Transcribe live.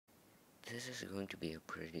This is going to be a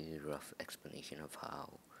pretty rough explanation of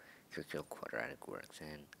how Churchill Quadratic works,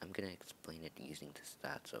 and I'm gonna explain it using the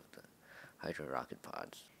stats of the Hydro Rocket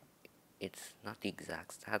Pods. It's not the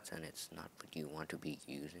exact stats, and it's not what you want to be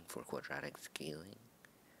using for quadratic scaling,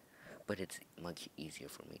 but it's much easier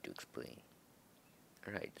for me to explain.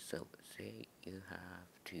 Alright, so say you have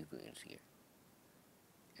two balloons here,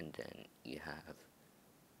 and then you have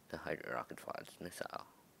the Hydro Rocket Pods missile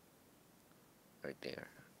right there.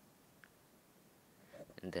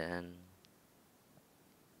 And then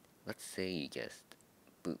let's say you just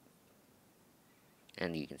boop,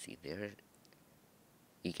 and you can see there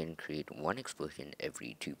you can create one explosion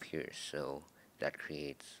every 2 pairs, so that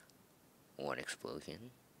creates one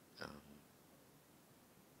explosion.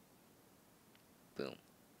 Boom.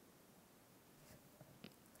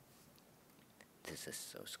 This is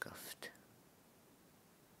so scuffed.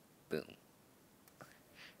 Boom.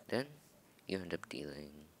 Then you end up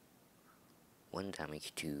dealing 1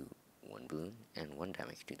 damage to one balloon and 1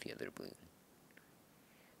 damage to the other balloon,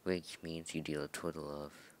 which means you deal a total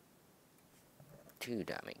of 2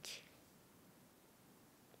 damage.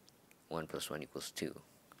 1 plus 1 equals 2.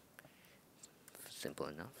 Simple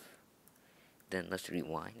enough. Then let's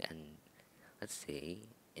rewind, and let's say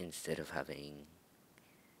instead of having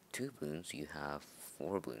 2 balloons, you have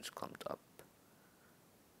 4 balloons clumped up.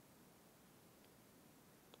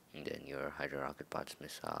 And then your Hydro Rocket Pods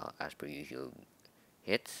missile, as per usual,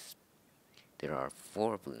 hits. There are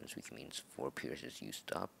 4 balloons, which means 4 pierces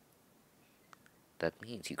used up. That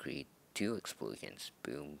means you create 2 explosions.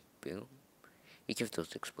 Boom, boom. Each of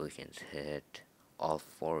those explosions hit all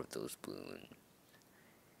 4 of those balloons,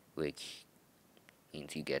 which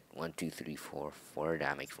means you get 1, 2, 3, 4, 4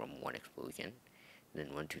 damage from one explosion.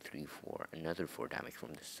 Then 1, 2, 3, 4, another 4 damage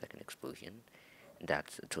from the second explosion.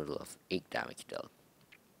 That's a total of 8 damage dealt.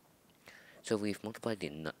 So we've multiplied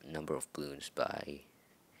the number of balloons by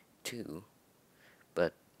 2,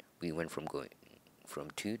 but we went from going from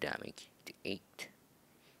 2 damage to 8.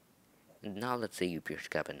 And now let's say you pierce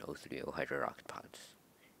cap an 030 Hydro Rocket Pods.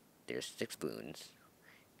 There's 6 balloons,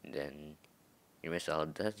 and then your missile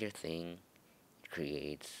does your thing. It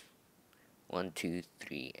creates 1, 2,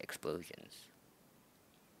 3 explosions.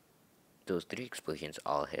 Those 3 explosions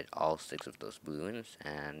all hit all 6 of those balloons,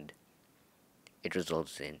 and it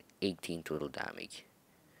results in 18 total damage.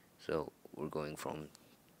 So we're going from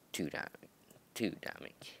 2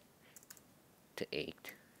 damage to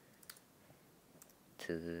 8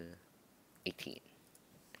 to 18,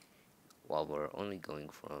 while we're only going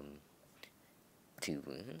from 2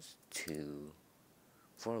 balloons to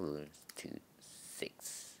 4 balloons to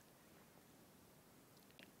 6.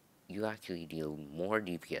 You actually deal more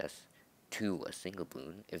DPS to a single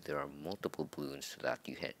balloon if there are multiple balloons that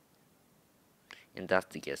you hit. And that's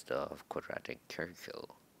the gist of Quadratic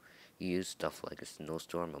Churchill. You use stuff like a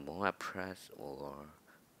snowstorm, a Moab press, or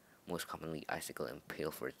most commonly icicle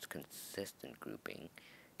impale for its consistent grouping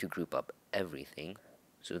to group up everything,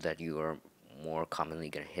 so that you are more commonly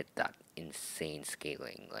gonna hit that insane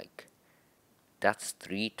scaling. Like, that's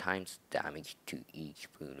 3 times damage to each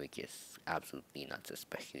balloon, which is absolutely nuts,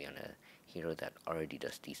 especially on a hero that already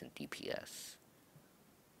does decent DPS.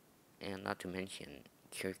 And not to mention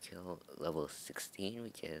Churchill level 16,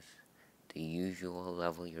 which is the usual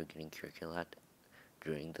level you're getting Churchill at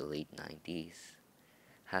during the late 90s,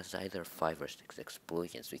 has either 5 or 6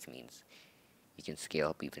 explosions, which means you can scale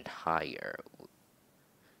up even higher.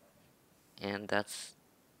 And that's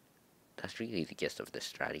really the gist of this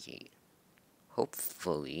strategy.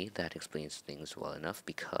 Hopefully that explains things well enough,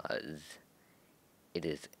 because it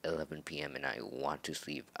is 11 p.m. and I want to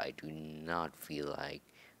sleep. I do not feel like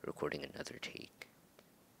recording another take.